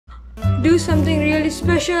do something really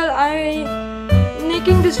special. I'm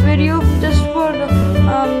making this video just for the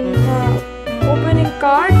opening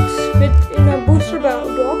cards in a booster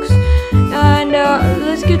box, and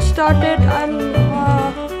let's get started.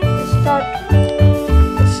 Let's start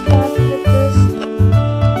with this.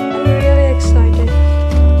 I'm really excited.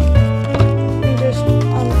 Let me just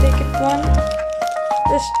take it one.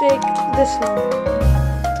 Let's take this one,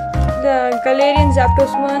 the Galarian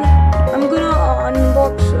Zapdos one. I'm gonna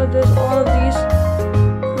unbox all of these.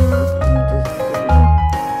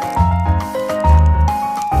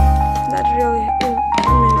 That really is okay.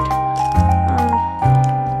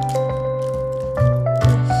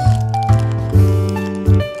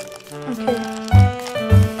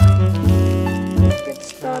 Let's get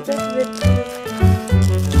started with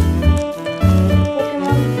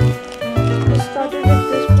Pokemon. Let's start with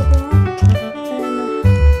this Pokemon.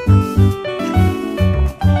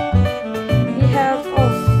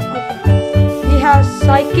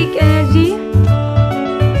 Psychic Energy,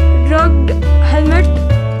 Drugged Helmet.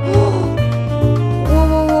 Whoa.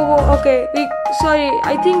 Okay, sorry,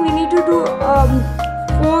 I think we need to do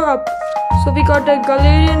 4 up. So we got the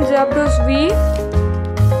Galarian Zapdos V,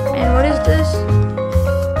 and what is this?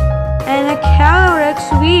 And a Calyrex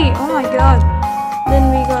V. Oh my god.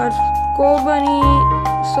 Then we got Cobbunny,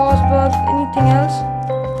 Saucebug. Anything else?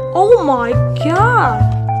 Oh my god,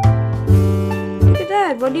 look at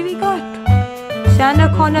that. What do we got?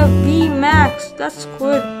 Sandaconda V Max, that's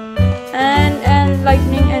good, and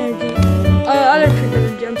Lightning Energy, Electric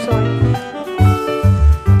Energy. I'm sorry.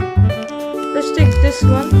 Let's take this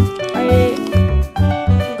one.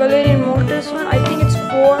 Galarian Mortis one. I think it's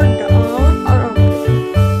 4 down or up.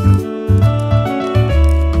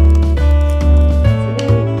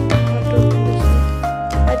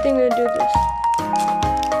 I think we'll do this.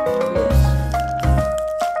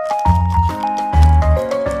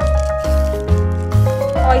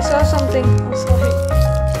 I saw something. I'm sorry.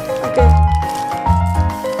 Okay.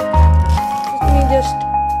 Let me just.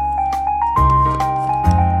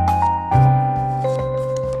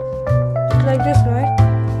 It's like this, right?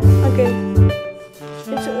 Okay.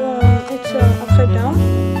 It's upside down.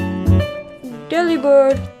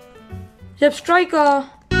 Delibird, Zebstrika,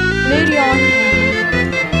 Larion,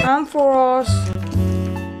 Ampharos.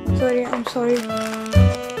 I'm sorry.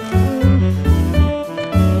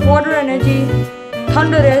 Water Energy,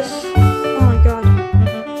 Thundurus, oh my god,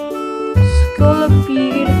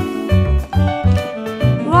 Scolipede,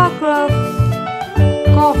 Rockruff,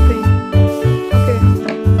 Coughing. Okay,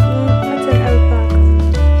 that's an L pack.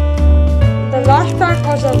 The last pack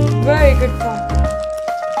was a very good pack.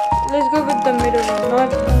 Let's go with the middle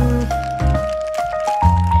one.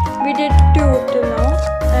 We did 2 till now,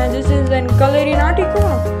 and this is then Galarian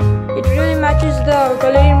Articuno. It really matches the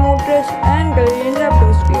Galarian Mortis and Galarian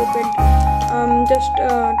Zapdos we opened just 2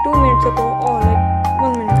 minutes ago, or like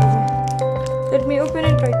 1 minute ago. Let me open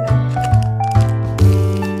it right now.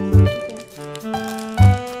 Okay.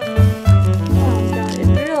 Oh my god, it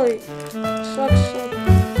really sucks up.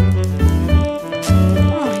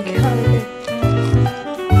 Oh my god, okay.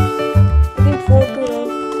 I think 4 to roll.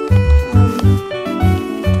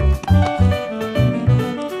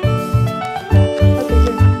 Okay, good.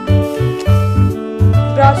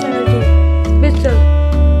 Grass Energy, Bissell,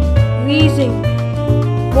 Weezing,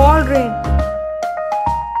 Walrein.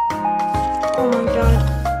 Oh my god,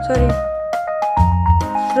 sorry.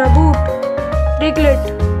 Raboot, Diglett,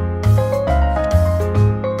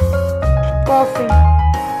 Coughing,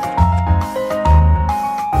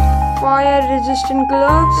 Fire Resistant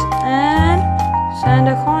Gloves, and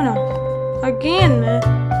Sandaconda. Again, man.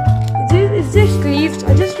 Is this leaves?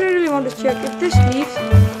 I just really want to check if this leaves.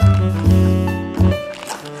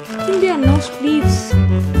 I think there are no sleeves.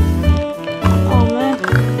 Oh man,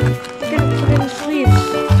 I can put in sleeves.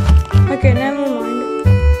 Okay, never mind.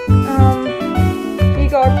 We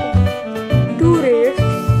got 2 rares.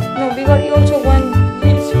 No, we got also 1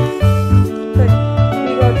 this one. Sorry,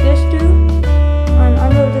 we got this 2, and I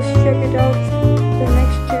will just check it out. The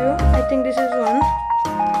next 2, I think this is 1.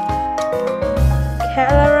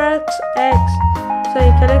 Calyrex X.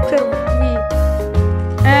 Sorry, Calyrex V.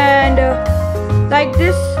 And like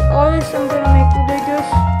this, always I'm gonna make videos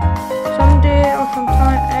someday or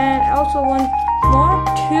sometime. And also 1 more,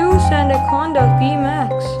 2 Sandaconda V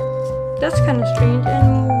Max. That's kind of strange.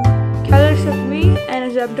 And Calyrex V and a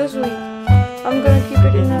Zapdos V. I'm gonna keep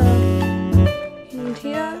it in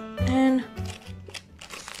here, and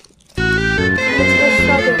let's get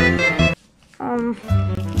started.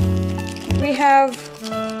 We have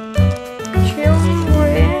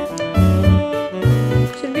Chilray.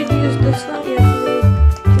 Should we use this one? Yes, we'll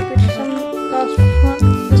keep it some last one.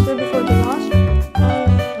 This will be for the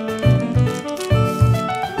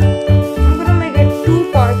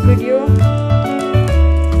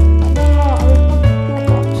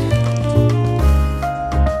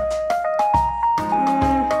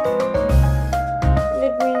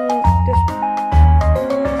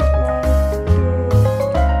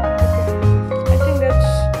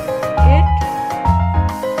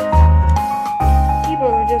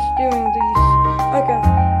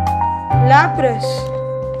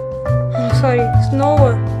sorry,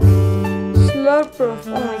 Snover, Slurper,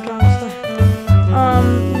 oh my god, sorry.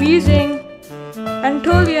 Weezing,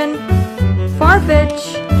 Antolian, Farfetch,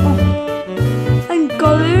 and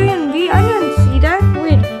Galarian V. I didn't see that.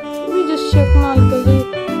 Wait, let me just check my Galarian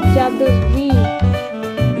Zapdos V.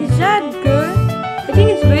 Is that good? I think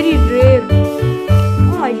it's very rare.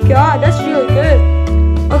 Oh my god, that's really good.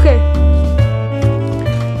 Okay.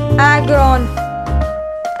 Aggron.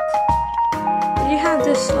 We have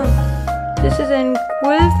this one. This is an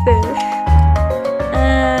Quillfish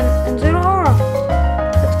and Zeraora.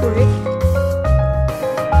 That's great.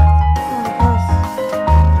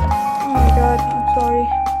 Oh my god, I'm sorry.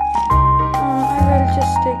 I will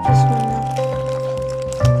just take this one now.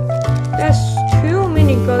 There's too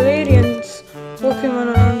many Galarians Pokemon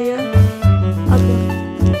around here. Okay,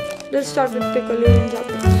 let's start with the Galarian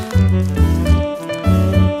Zapdos.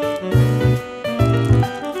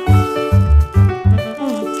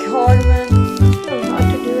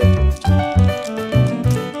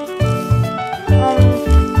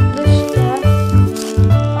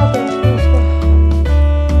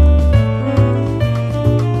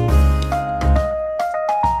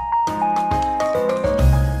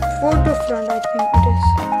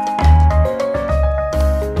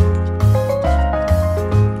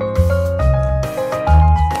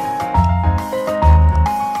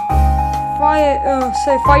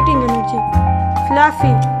 Fighting energy,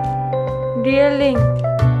 Fluffy, Deerling,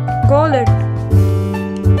 Golett,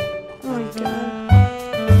 oh my god,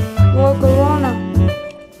 Volcarona,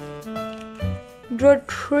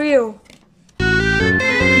 Dratrio,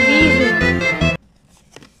 Weezing.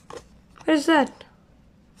 What is that?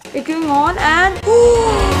 It's going on and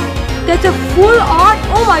that's a full art.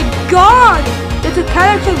 Oh my god, that's a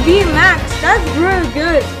character V Max. That's really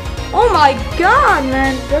good. Oh my god,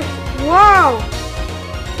 man, that's wow.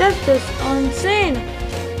 That's just insane.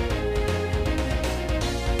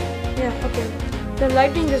 Yeah, okay. The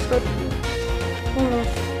lighting just got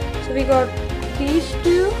so we got these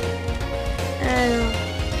two and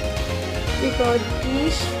we got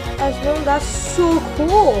these as well. That's so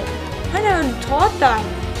cool. I never thought that.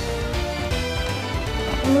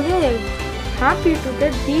 I'm really happy to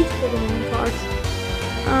get these Pokemon cards.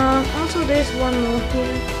 Also there's one more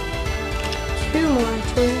here. Two more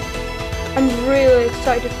actually. I'm really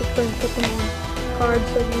excited for playing Pokemon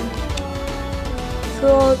cards again. So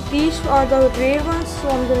these are the rare ones, so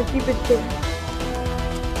I'm gonna keep it there.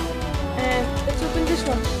 And let's open this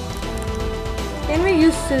one. Can we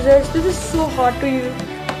use scissors? This is so hard to use.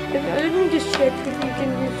 Let me just check if we can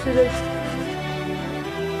use scissors.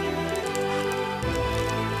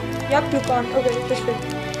 Yep, you can't. Okay, this way.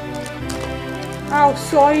 Oh,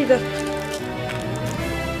 sorry.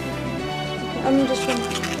 I'm just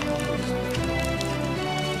gonna.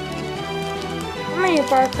 How many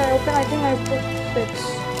parts I open? I think I put 6.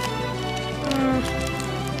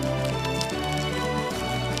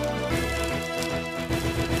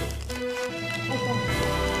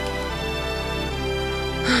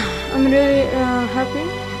 Okay. I'm really happy.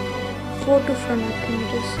 4 to front, I think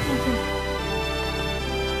it is. Okay.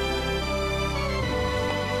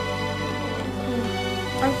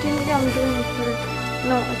 I'm thinking I'm doing it correct.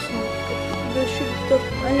 No, it's not. The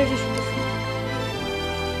energy should be free.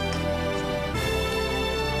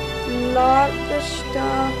 Larvesta,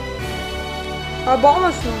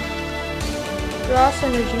 Abomasnow, Grass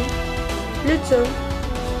Energy, Blitzer.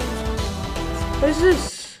 What is this?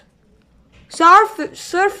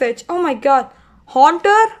 Surfetch. Oh my god.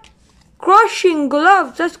 Haunter, Crushing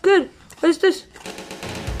Gloves. That's good. What is this?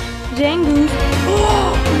 Zangoose.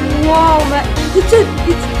 Oh, wow, man. It is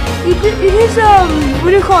what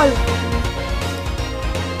do you call it?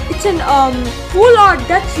 It's an full art.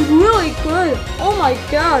 That's really good. Oh my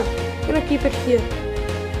god. I'm gonna keep it here.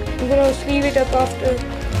 I'm gonna sleeve it up after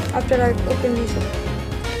I open these up.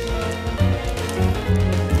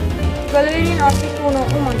 Galarian Articuno.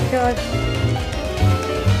 Oh my god.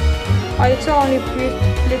 I saw only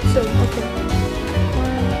Blitzer. Okay. 1,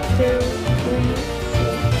 2, 3,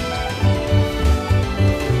 4.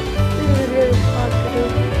 This is really hard to do.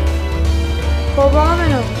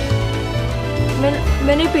 Cobamino.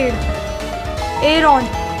 Minipede. Aeron.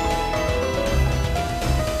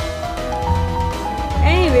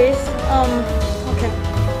 Anyways, okay.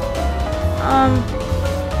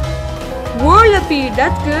 Whirlipede,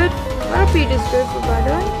 that's good. Whirlipede is good for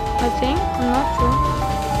battle, I think. I'm not sure.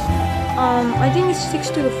 I think it's 6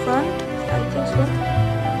 to the front. I think so.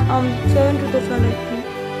 7 to the front, I think.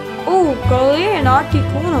 Oh, Galarian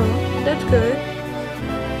Articuno. That's good.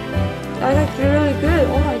 That's actually really good.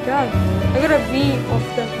 Oh my god. I got a V of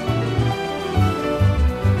them.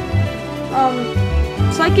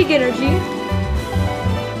 Psychic energy.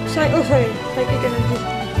 Psychic energy.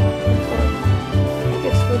 I think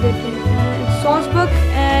it's for the thing. It's Salzburg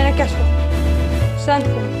and a Casper.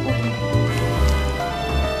 Sandform. Okay.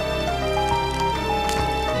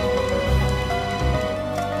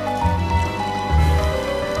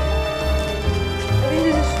 I think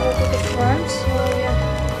this is for the France. So yeah.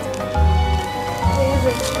 Where is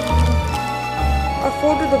it? A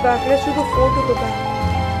 4 to the back. Let's do the 4 to the back.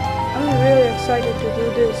 I'm really excited to do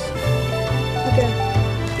this. Okay.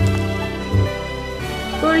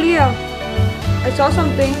 Korea. I saw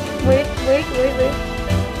something. Wait.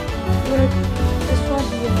 This one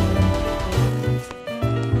here.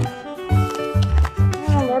 I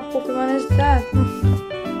don't know what Pokemon is that.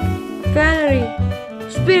 Canary.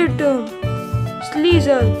 Spiritomb.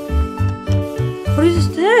 Sneasel. What is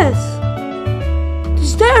this?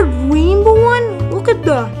 Is that a rainbow one? Look at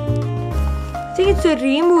that. I think it's a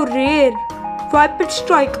rainbow rare. Rapid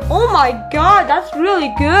Strike. Oh my god, that's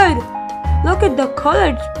really good. Look at the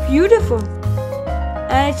color, it's beautiful.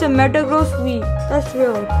 And it's a Metagross V. That's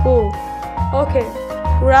really cool. Okay.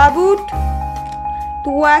 Raboot.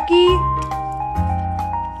 Thwackey.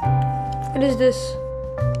 What is this?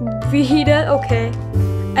 Weedle. Okay.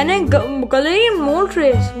 And then Galarian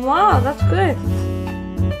Moltres. Wow, that's good.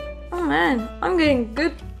 Oh man, I'm getting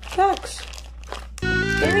good packs.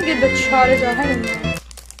 Let me get the Charizard. I don't know.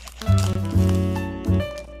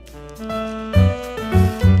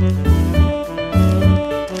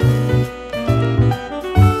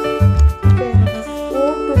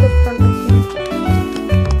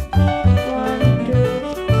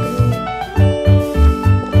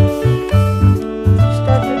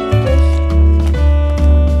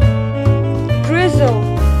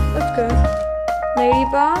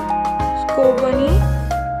 Scorbunny,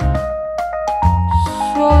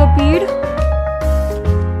 Swalopede,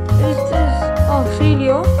 is this? Oh,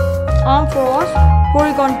 Celio, Armfrost,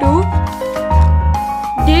 Porygon 2,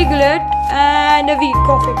 Diglett, and a weak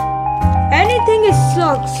coughing. Anything is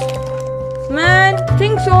sucks. Man,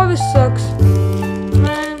 things always sucks.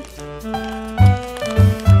 Man.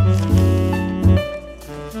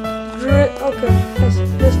 Okay,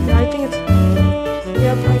 this I think it's.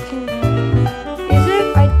 Yep, I think. Is it?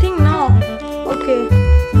 I think no. Okay.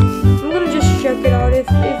 I'm gonna just check it out if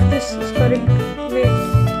this is correct. Wait.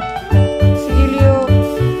 Celio,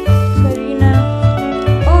 Serena.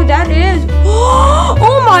 Oh, that is.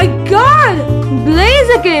 Oh my god!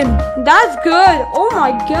 Blaziken! That's good! Oh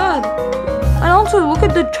my god! And also look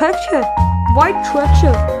at the texture. White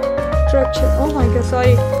texture. Oh my god,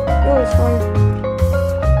 sorry. Oh, sorry.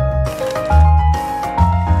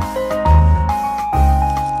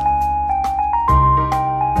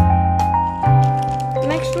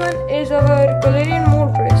 Is our Galarian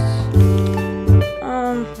Moltres.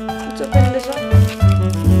 Let's open this up.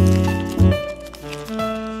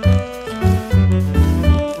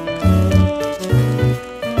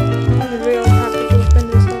 I'm real happy to open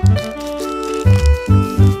this up.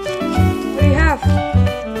 What do you have?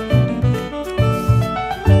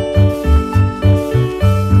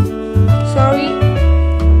 Sorry.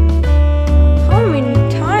 How many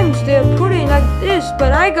times they're putting like this?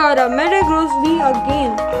 But I got a Metagross V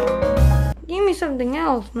again. Give me something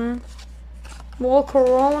else, man.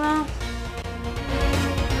 Volcarona.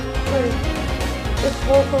 Wait. This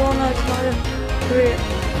Volcarona is not a great.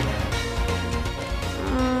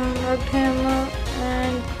 Rectangle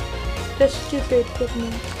and just stupid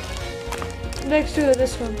Pokemon. Let's do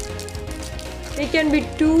this one. It can be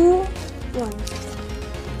 2, 1.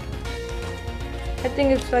 I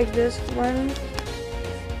think it's like this. 1,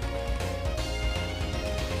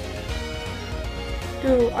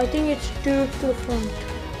 2. I think it's 2 to the front.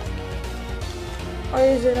 Or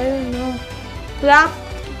is it? I don't know.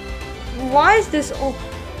 Why is this? Oh,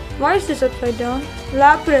 why is this upside down?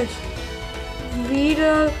 Lapras,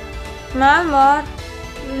 Weedle, Malmar,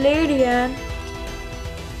 Ladian,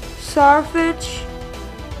 Sarfetch,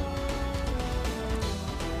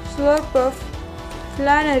 Slurpuff,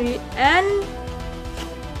 Flannery, and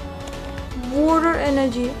Water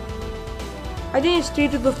Energy. I think it's 3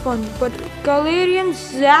 to the front, but Galarian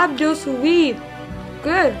Zapdos V.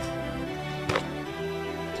 Good.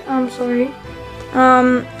 I'm sorry.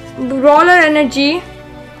 Roller Energy,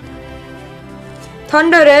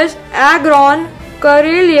 Thundurus, Aggron,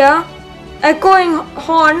 Corellia, Echoing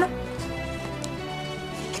Horn.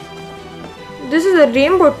 This is a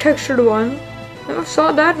rainbow textured one. Never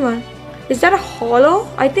saw that one. Is that a hollow?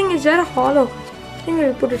 I think is that a hollow? I think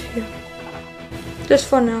I'll put it here. Just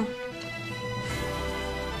for now.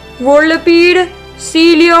 Volapede,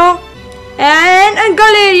 Celio, and a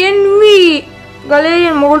Galarian V.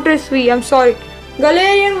 Galarian Moltres V. I'm sorry.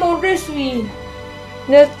 Galarian Moltres V.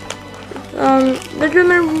 Little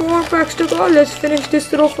bit more packs to go. Let's finish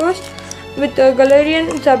this row first with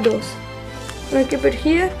Galarian Zapdos. I'm gonna keep it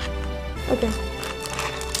here. Okay.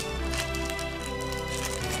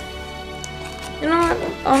 You know what?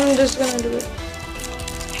 I'm just gonna do it.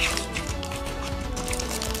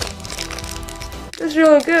 It's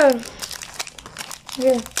really good.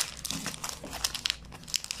 Yeah.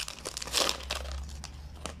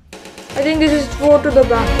 I think this is 4 to the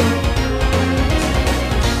back one.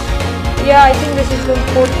 Yeah, I think this is the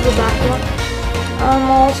 4 to the back one.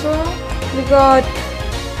 Also we got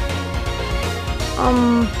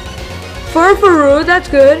Furfuru, that's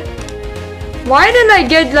good. Why didn't I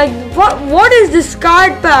get like what is this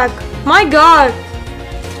card pack? My god.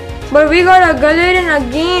 But we got a Galarian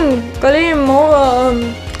again. Galarian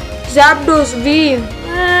Zapdos V.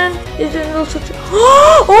 Man, is it also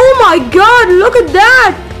oh my god, look at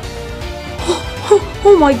that!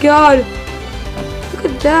 Oh my god. Look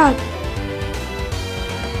at that.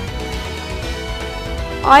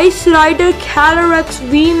 Ice Rider Calyrex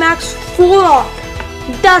VMAX Full Art.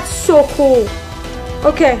 That's so cool.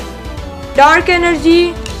 Okay. Dark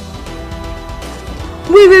Energy.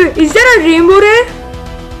 Wait, is that a Rainbow Ray?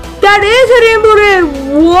 That is a Rainbow Ray.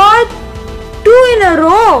 What? 2 in a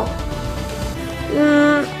row.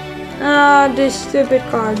 These stupid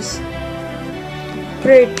cards.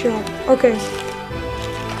 Great job. Okay.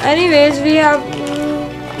 Anyways, we have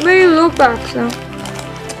very low packs now.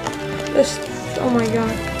 Oh my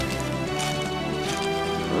god.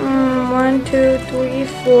 1, 2, 3,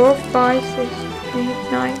 4, 5, 6,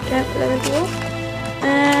 8, 9, 10, 11, 12,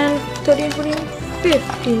 and 13, 14,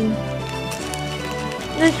 15.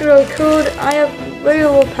 That's really cool. I have very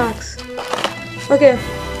low packs. Okay.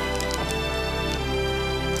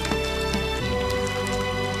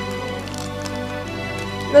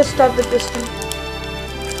 Let's start with this one.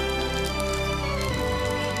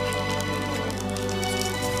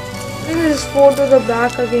 I think this is 4 to the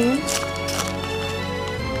back again.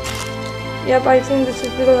 Yep, I think this is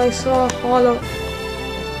because I saw a hollow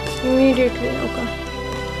immediately. Okay.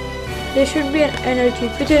 There should be an energy.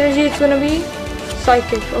 Which energy it's gonna be?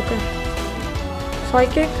 Psychic. Okay.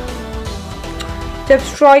 Psychic.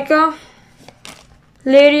 Zebstrika.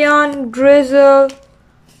 Larian. Drizzle.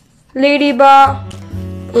 Ladybug.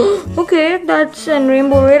 Okay, that's a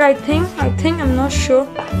Rainbow Red, I think. I'm not sure.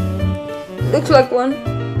 Looks like one.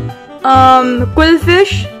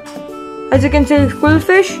 Quillfish. As you can see, it's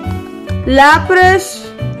Quillfish. Lapras.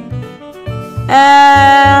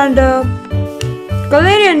 And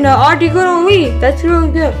Galarian Articuno V. That's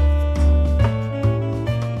really good.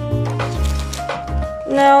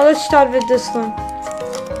 Now let's start with this one.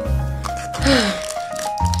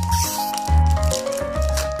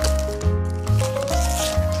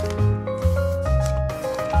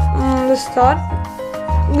 Let's start.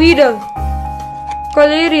 Weedle.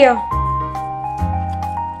 Caleria.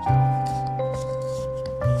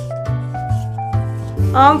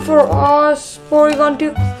 Ampharos, Porygon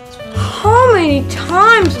 2. How many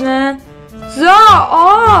times, man?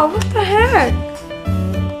 Zara, what the heck?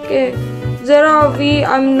 Okay, Zara V,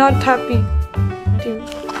 I'm not happy. Dude.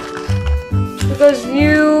 Because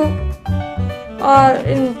you are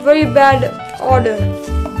in very bad order.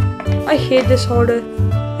 I hate this order.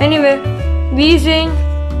 Anyway, Weezing,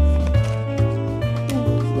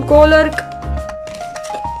 Golurk,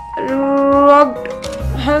 Rugged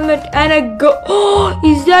Helmet, and a oh,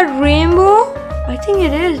 is that Rainbow? I think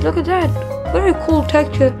it is. Look at that. Very cool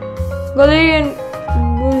texture. Galarian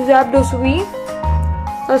Zapdos V.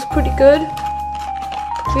 That's pretty good.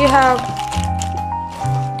 We have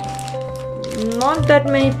not that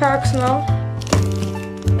many packs now.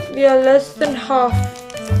 We are less than half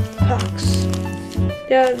packs.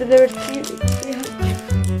 There were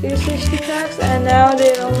 360 packs, and now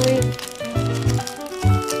they're only.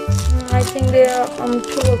 I think they are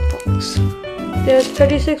 12 packs. There's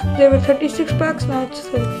 36. There were 36 packs. Now it's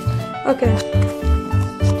 30. Okay.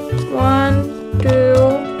 1,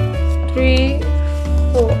 2, 3,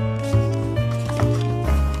 4.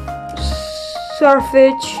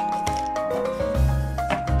 Surfetch,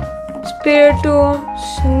 Spiritomb,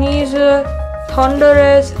 Sneasel,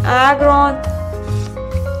 Thundurus, Aggron,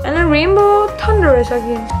 and a Rainbow Thundurus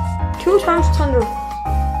again. 2 times Thundurus.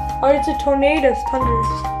 Or it's a Tornadus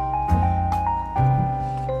Thundurus.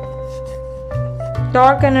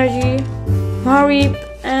 Dark Energy, Mareep,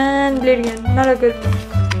 and Larian. Not a good one.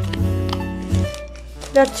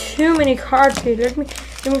 There are too many cards here. Let me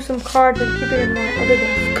remove some cards and keep it in my other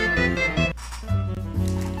desk.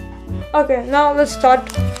 Okay, now let's start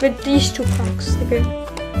with these 2 packs. Okay,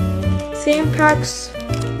 same packs,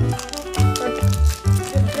 but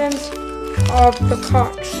of the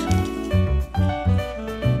cards.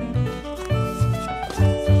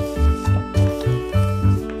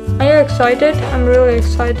 Are you excited? I'm really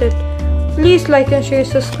excited. Please like and share,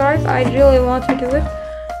 subscribe. I really want to do it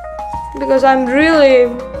because I'm really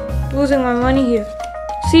losing my money here.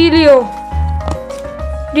 Celio,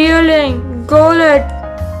 Deerling, Golett,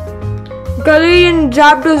 Galarian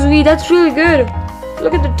Zapdos V. That's really good.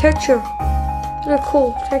 Look at the texture. Really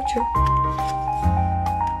cool texture.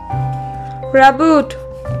 Raboot.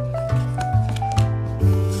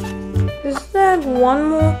 Is that one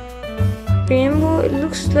more rainbow? It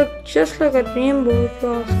looks like just like a rainbow if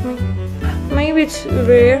you ask me. Maybe it's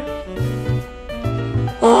rare.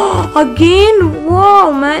 Oh, again!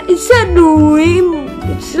 Wow, man! It's that rainbow.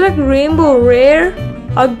 It's like rainbow rare.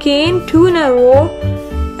 Again, 2 in a row,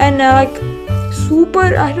 and like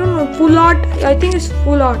super. I don't know, full art. I think it's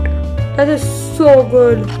full art. That is so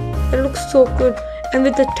good. It looks so good, and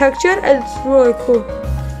with the texture, it's really cool.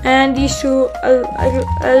 And these two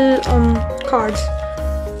cards.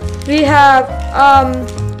 We have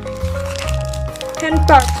 10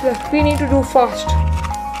 packs left. We need to do fast.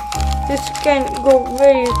 This can go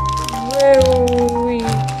very.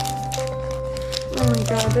 Oh my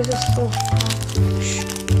god, this is so.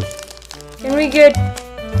 Can we get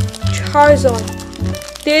Charizard?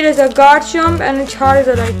 There is a Garchomp and a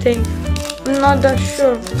Charizard, I think. I'm not that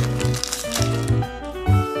sure.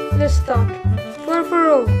 Let's start.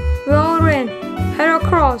 Furfuro, Valorant,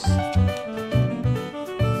 Heracross,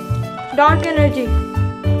 Dark Energy,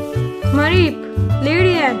 Mareep,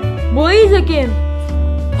 Ladian, Blaziken.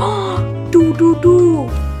 Oh,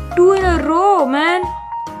 2 in a row, man.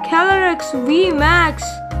 Calyrex V Max.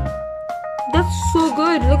 That's so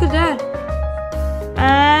good. Look at that.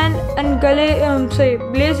 And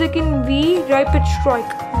Blaziken V Rapid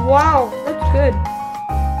Strike. Wow, that's good.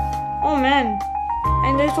 Oh man.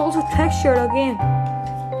 And there's also textured again.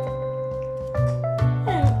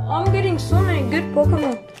 I'm getting so many good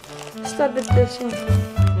Pokemon. Let's start with this one.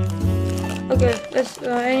 Okay,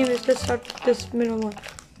 anyways, let's start with this middle one.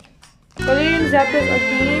 Galarian Zapdos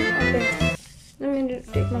again. Okay. Let me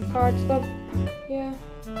take my cards up. Yeah.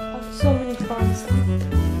 I have so many cards.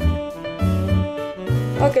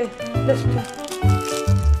 Okay, let's go.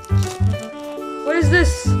 What is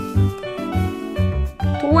this?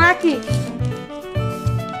 Thwackey,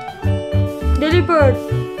 Delibird,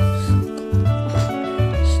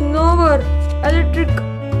 Snover, Electric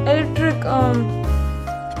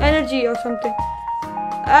Energy or something.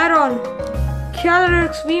 Aron,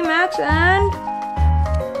 Calyrex V Max and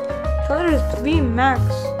Calyrex V Max.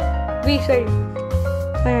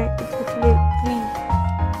 Sorry, it's actually V.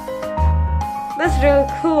 That's really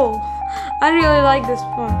cool. I really like this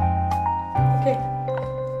one. Okay.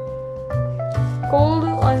 Cold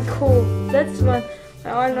and cool. That's one.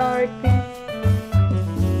 I know right thing.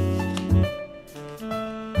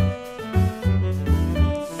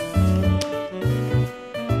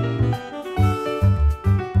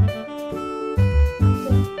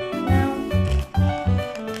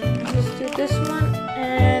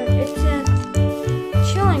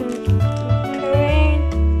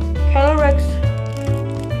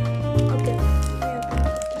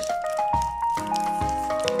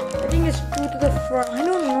 I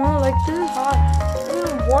don't know, like this is hard. I don't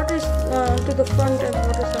know what is to the front and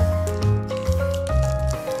what is that.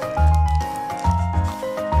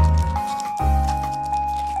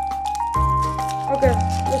 Okay,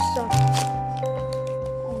 let's start.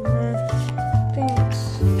 Oh man, I think it's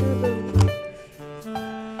to the.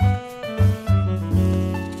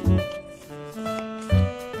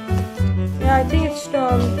 Yeah, I think it's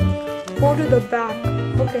go to the back.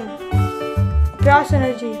 Okay. Grass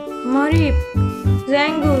Energy, Mareep,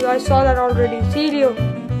 Zangoose, I saw that already. Celio,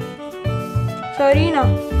 Zarina,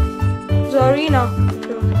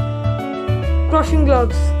 Crushing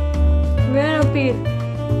Gloves, Venopil,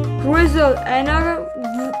 Grizzle, and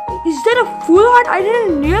is that a full art? I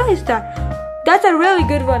didn't realize that. That's a really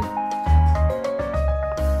good one.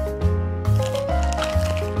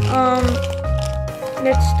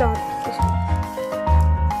 Let's start this one.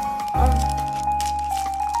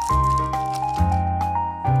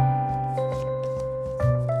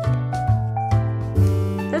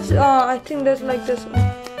 I think that's like this one.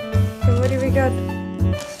 Okay, what do we got?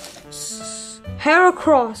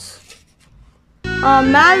 Heracross.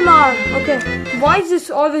 Malmar. Okay, why is this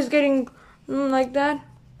always getting like that?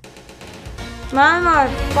 Malmar,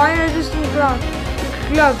 fire resistant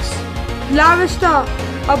gloves. Lavista,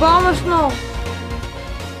 Abomasnow,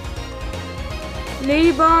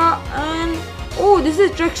 Ladybug, and oh, this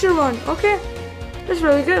is texture one. Okay, that's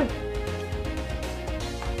really good.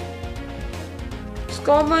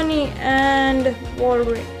 Scorbunny and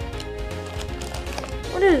Wolverine.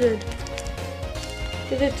 What is it?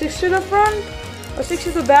 Is it 6 to the front or 6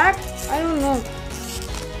 to the back? I don't know.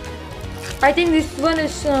 I think this one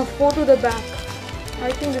is 4 to the back.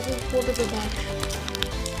 I think this is 4 to the back.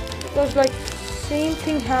 Because like same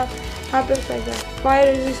thing happens like that.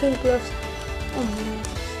 Fire resistance plus. Oh no.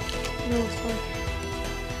 No, sorry.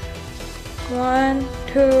 1,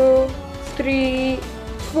 2, 3,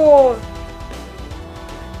 4.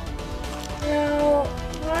 Now,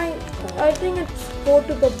 I think it's 4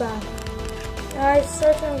 to the back. I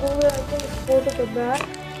search on Google, I think it's 4 to the back.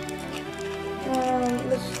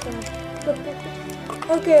 Let's start.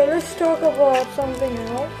 Okay, let's talk about something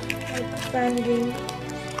else, like fan games,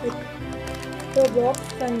 like Roblox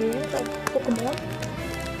fan games, like Pokemon.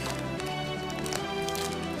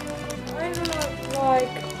 I do not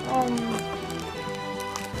like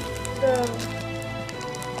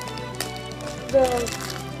the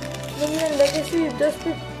Lumion Legacy. Just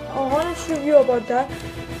an honest review about that.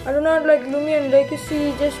 I do not like Lumion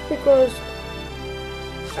Legacy just because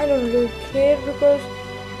I don't really care, because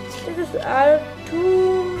they just added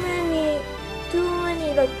too many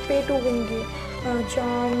like pay to win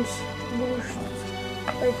charms, boosts,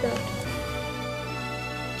 like that.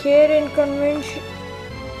 Care and convention.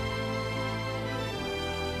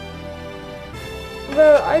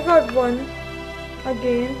 Well, I got one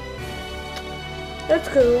again. That's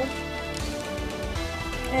cool.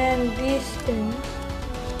 And these things.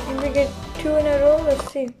 Can we get 2 in a row?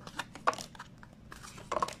 Let's see.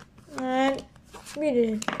 And we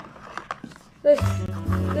did.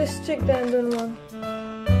 Let's check the other one.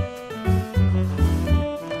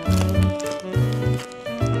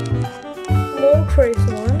 Moltres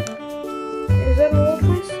one. Is that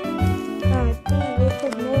Moltres? Ah, I think I go for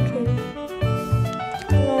Moltres.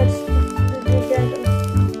 No, it's the Gigantum.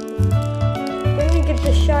 Then we get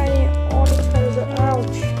the shiny Onixaurus.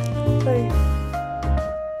 Ouch. Sorry.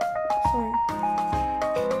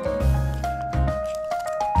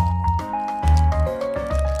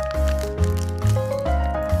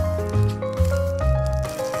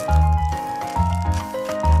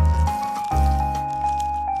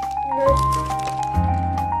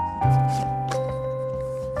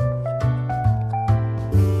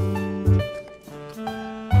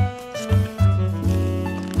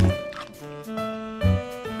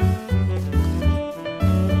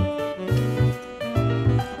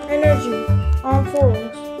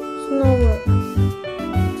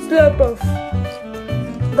 Slurpuff,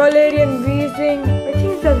 Galarian Weezing, I think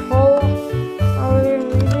it's that Hollow, Galarian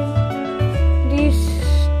Weezing, these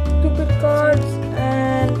stupid cards,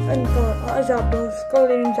 and Zapdos,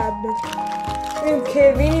 Galarian Zapdos. Okay,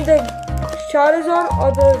 we need the Charizard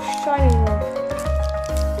or the shiny one.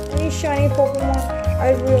 Any shiny Pokemon,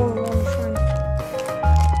 I really want shiny.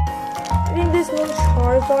 I think there's no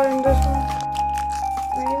Charizard in this one.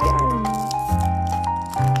 Maybe, I don't know.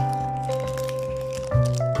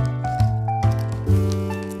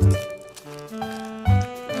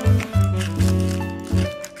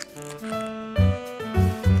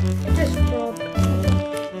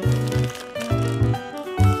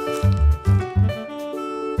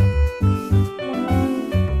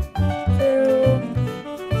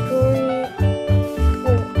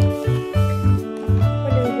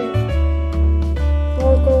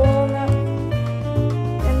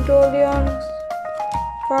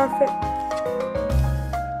 Perfect.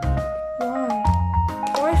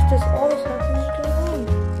 Why is this always happening to me?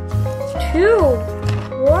 2?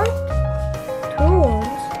 What? 2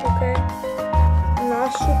 ones? Okay.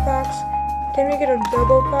 Last 2 packs. Can we get a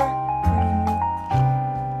double pack? I don't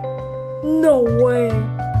know. No way.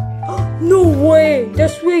 No way.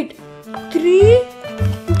 Just wait. 3?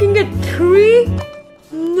 You can get 3?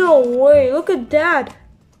 No way. Look at that.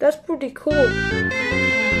 That's pretty cool.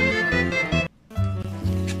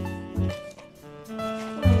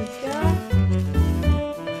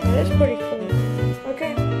 That's pretty cool.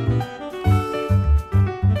 Okay.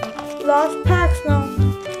 Last packs now.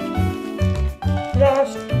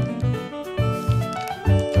 Last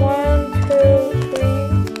 1, 2, 3,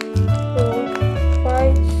 4,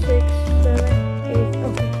 5, 6, 7, 8.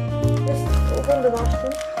 Okay. Let's open the last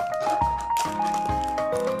one.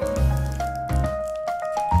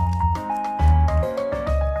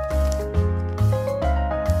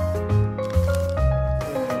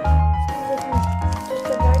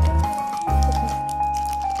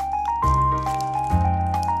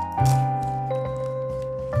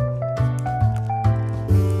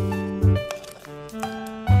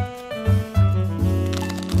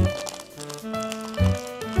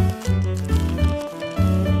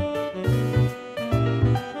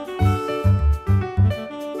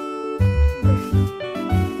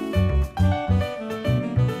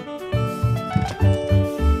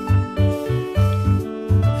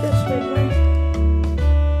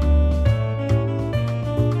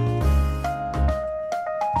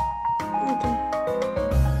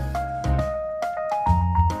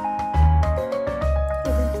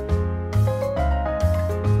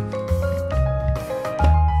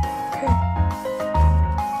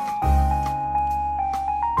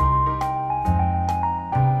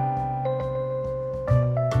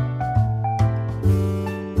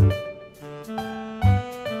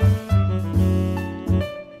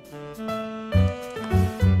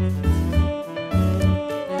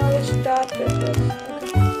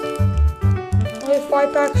 There's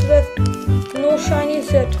 5 packs left. No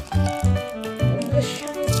shinies yet. The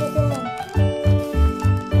shiny Pokemon.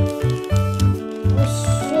 I'm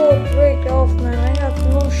so breaked off, man. I have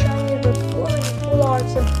no shinies, but so many full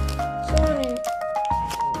arts and so many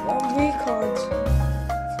V cards.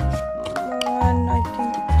 1, I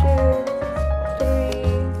think 2,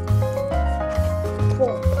 3,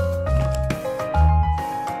 4.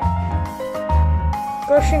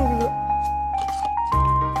 Crushing Blue.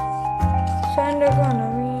 Sandagon,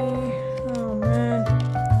 oh man.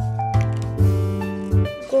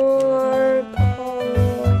 Golurk,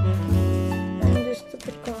 Hollow, and these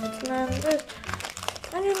stupid cards, man. This,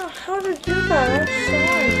 I don't know how to do that. I'm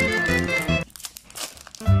sorry.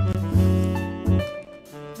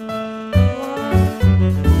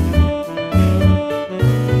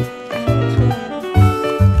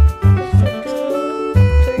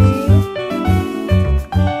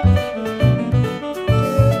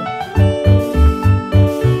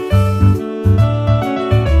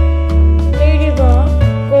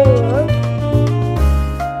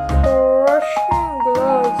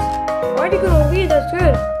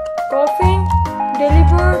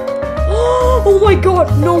 Oh my god,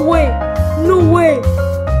 no way, no way.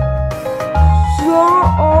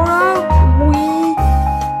 Zeraora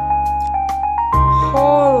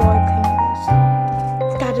Hollow, I think it is.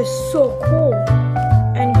 That is so cool.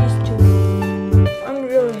 And these two. I'm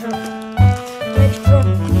really happy. Next one.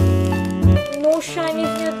 No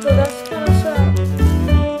shinies yet, so that's kind of sad. I'm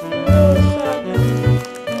really sad now.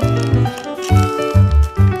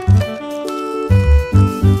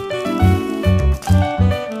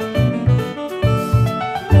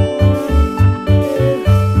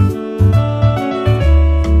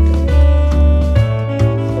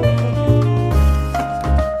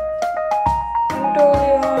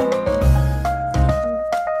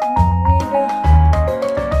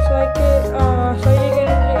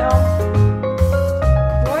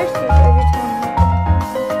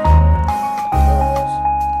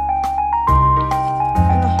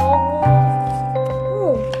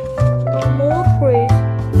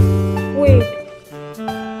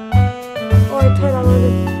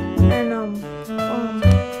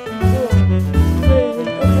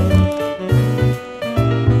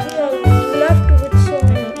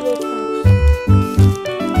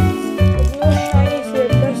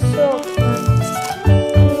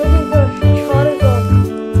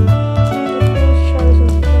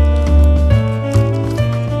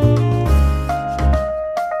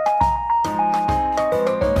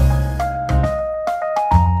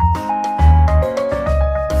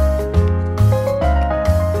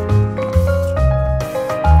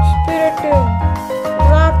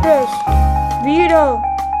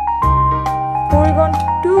 Porygon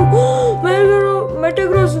 2.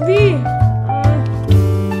 Metagross V.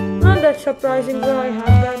 Not that surprising, but I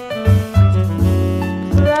have that.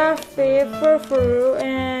 Flaaffy, Furfuru,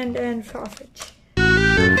 and Farfetch.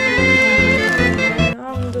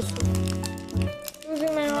 I'm just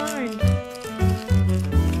losing my mind.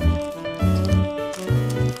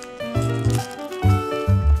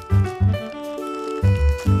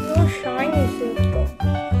 No shiny silk though.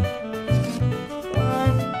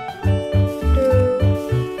 1, 2,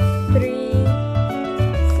 3,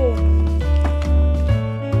 4.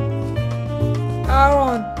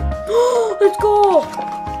 Aron. Let's go!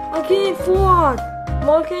 Again, 4.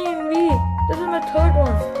 Molcanyon V. This is my third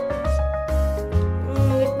one.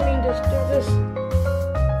 Let me just do this.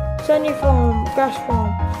 Sunny form, Cash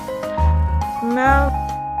form. Now,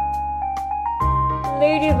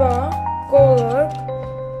 Ladybug, Golurk,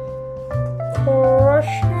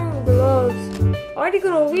 Crushing Gloves.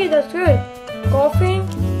 Article V, that's good. Coughing,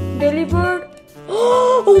 Delibird.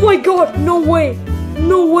 Oh my god, no way,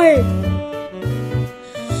 no way.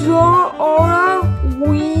 Zeraora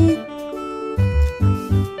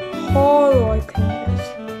Hollow, I think it is.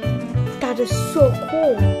 That is so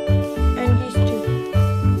cool. And these two.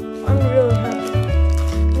 I'm really happy.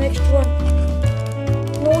 Next one.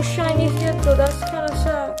 No shinies yet, so that's kind of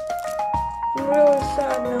sad. I'm really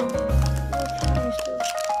sad now. No shinies still.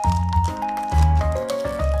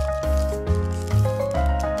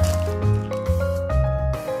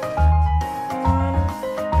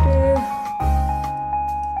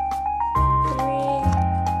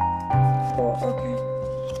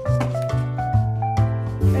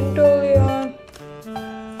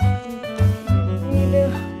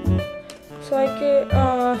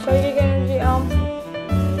 Psychic Energy Arm.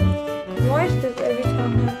 Why is this every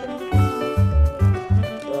time happening?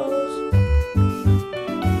 Close.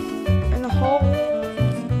 And a Hollow.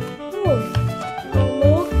 Oh, no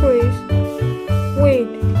more praise. Wait.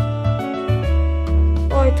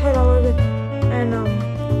 Oh, I thought I was it. And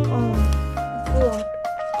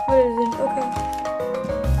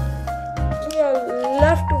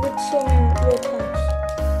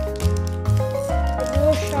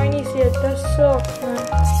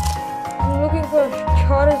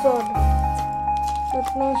Charizard. But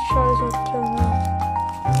no Charizard till now.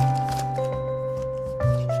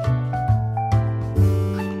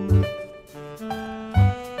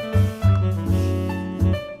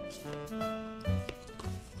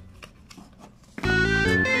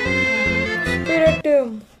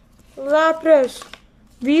 Spiritomb, Lapras,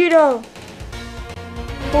 Weedle,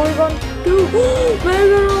 Porygon 2,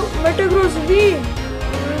 Metagross V.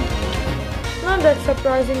 Not that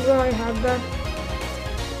surprising, but I have that.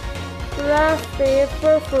 Clefairy,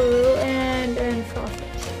 Purfuru, and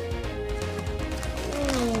Farfetch.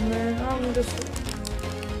 Oh man, I'm just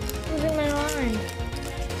losing my mind.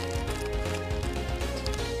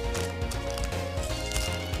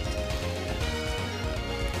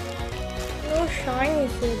 No shiny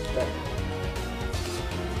shit, but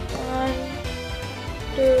 1,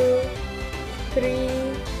 2, 3,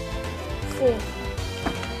 4.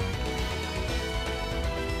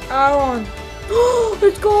 Aron.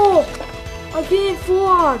 Let's go! Again,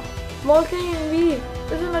 4. Volcanion V.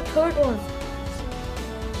 This is my third one.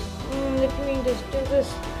 Let me just do this.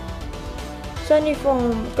 Sunny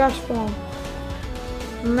Form, Cash Form.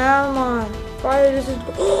 Malamar. Fire resist.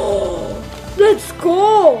 Let's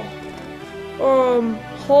go!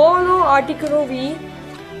 Holo, Articuno V.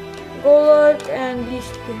 Golurk and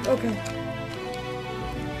Beastly. Okay.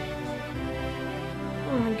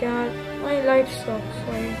 Oh my god. My light sucks,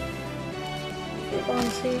 sorry. You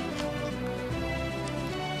can't see.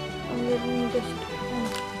 Let me just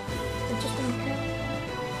adjust my camera.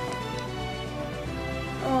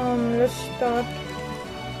 Let's start.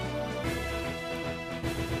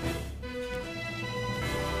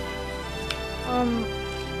 I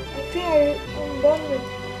think I'm done with.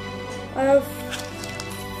 I have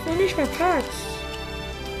finished my packs.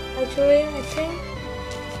 Actually, I think.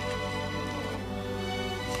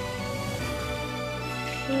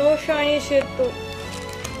 No shiny shit though.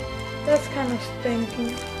 That's kind of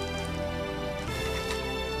stinking.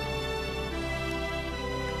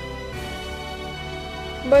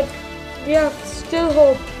 But we have still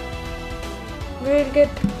hope. We'll get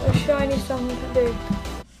a shiny something today.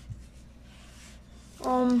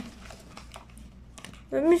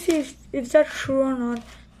 Let me see if that's true or not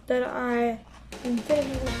that I am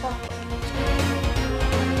finishing the pack.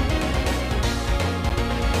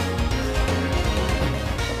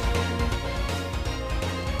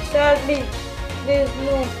 Sadly, there is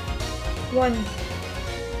no one.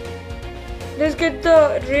 Let's get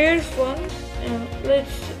the rarest one, and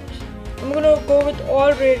I'm gonna go with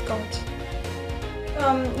all rare cards.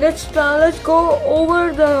 Let's go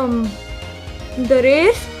over the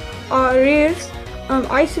rares.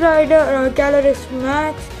 Ice Rider, Calyrex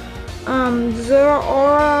Max,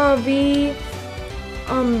 Zeraora V,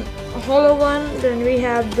 Holo one. Then we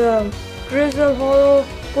have the Drizzle Holo,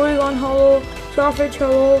 Porygon Holo, Farfetch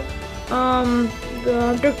Holo, the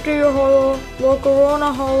Dictrio Holo,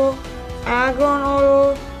 Volcarona Holo, Aggron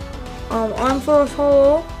Holo, Ampharos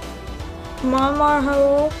Holo, Malamar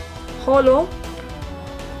Holo,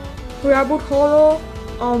 Raboot Holo,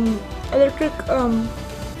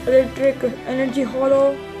 Electric Energy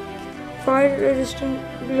Holo, Fire Resistant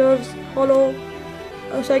Gloves Holo,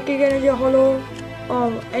 Psychic Energy Holo,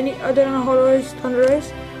 any other Holo is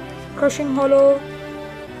Thundurus, Crushing Holo,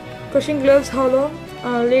 Crushing Gloves Holo,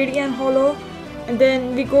 Ladian Holo, and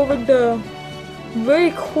then we go with the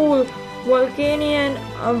very cool Volcanion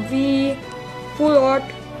V Full Art,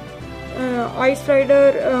 Ice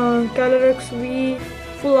Rider Calyrex V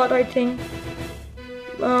Full Art, I think.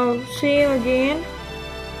 Same again.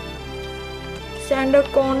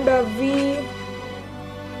 Sandaconda V,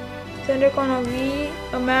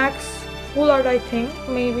 Max Full Art, I think,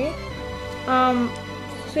 maybe.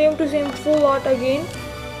 Same to same Full Art again.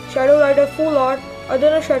 Shadow Rider Full Art,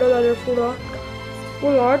 other Shadow Rider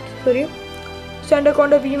Full Art, sorry.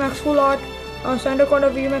 Sandaconda V Max Full Art, Sandaconda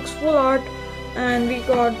V Max Full Art, and we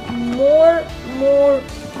got more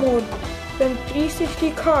than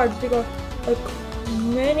 360 cards. We got like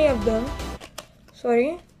many of them.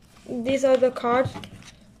 Sorry, these are the cards.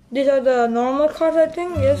 These are the normal cards, I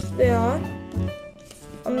think. Yes, they are.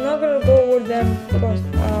 I'm not gonna go over them because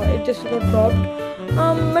it just got dropped.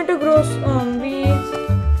 Metagross V,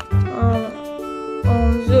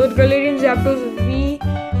 Galarian Zapdos V,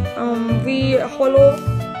 V Holo,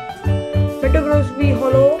 Metagross V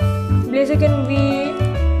Holo, Blaziken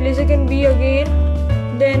V again.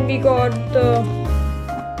 Then we got the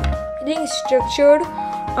structured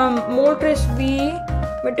Moltres V,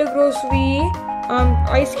 Metagross V,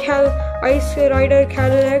 Ice Rider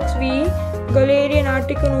Calyrex V, Galarian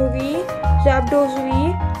Articuno V, Zapdos V,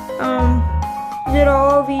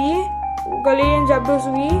 Zeraora V, Galarian Zapdos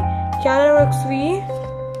V, Calyrex V,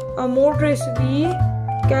 Moltres V,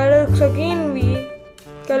 Calyrex again V,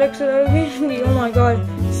 Calyrex again V, oh my god,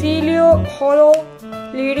 Celio Hollow,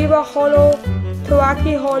 Ladybug Hollow,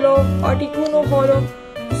 Thwackey Hollow, Articuno Hollow,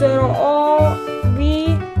 Zeraora V,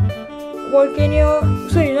 Volcano,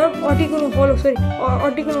 sorry, not Articuno Hollow, sorry,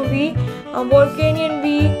 Articuno V, Volcanion V,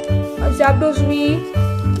 Zapdos V,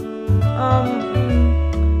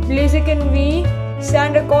 Blaziken V,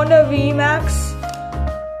 Sandaconda V Max,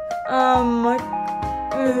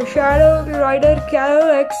 Shadow Rider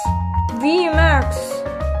Calyrex V Max,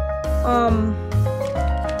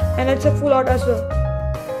 and it's a full art as well.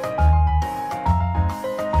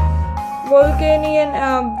 Volcanion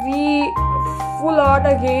V full art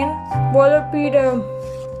again. Volipede,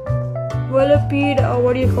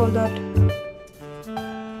 what do you call that?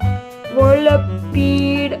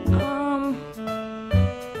 Volipede,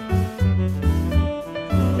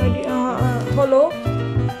 Hollow.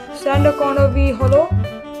 Sandaconda V Hollow.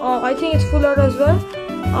 I think it's full art as well.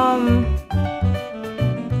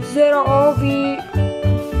 Zeraora V.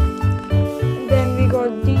 Then we got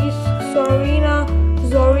these Zorina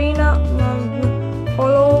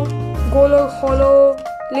Hollow, Golok Hollow,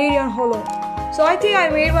 Larian Hollow. So I think I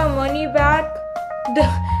made my money back.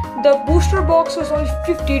 The booster box was only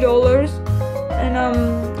 $50, and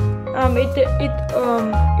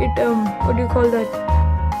what do you call that?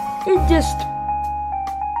 It just,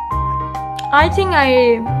 I think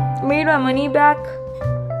I made my money back.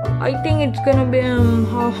 I think it's gonna be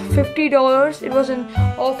 $50. It was an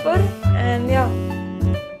offer, and yeah.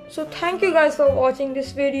 So thank you guys for watching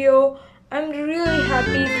this video. I'm really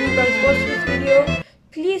happy if you guys watched this video.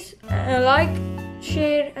 Please like,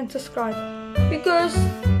 share and subscribe, because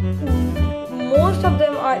most of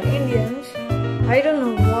them are Indians. I don't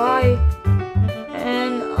know why,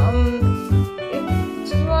 and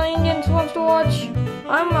if Indians wants to watch,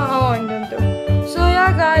 I'm allowing them to. So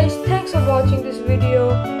yeah guys, thanks for watching this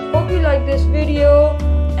video. Hope you like this video,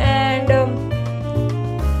 and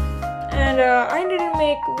I didn't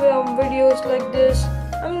make videos like this.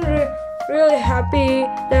 I'm really happy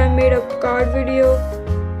that I made a card video.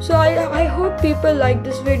 So I hope people like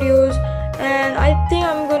this videos, and I think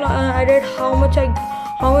I'm gonna edit how much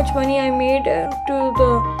money I made to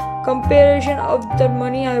the comparison of the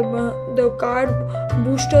money the card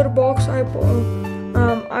booster box I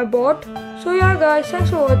bought. So yeah guys, thanks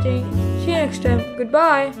for watching. See you next time.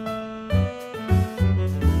 Goodbye.